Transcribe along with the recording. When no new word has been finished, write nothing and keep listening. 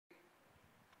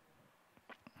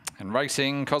And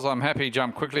racing, 'Cause I'm Happy,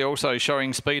 jumped quickly. Also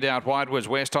showing speed out wide was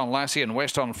West on Lassie, and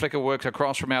West on Flicker worked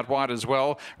across from out wide as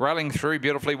well. Railing through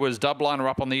beautifully was Dubliner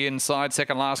up on the inside.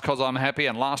 Second last, 'Cause I'm Happy.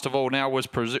 And last of all now was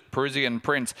Parisian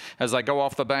Prince as they go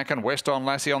off the back. And West on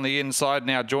Lassie on the inside,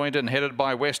 now joined and headed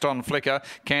by West on Flicker.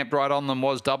 Camped right on them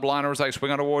was Dubliner as they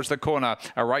swing on towards the corner.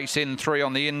 A race in 3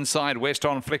 on the inside. West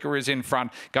on Flicker is in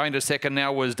front. Going to second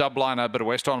now was Dubliner, but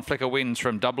West on Flicker wins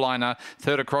from Dubliner.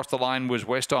 Third across the line was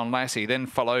West on Lassie, then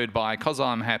followed by 'Cause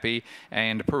I'm Happy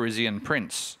and Parisian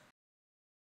Prince.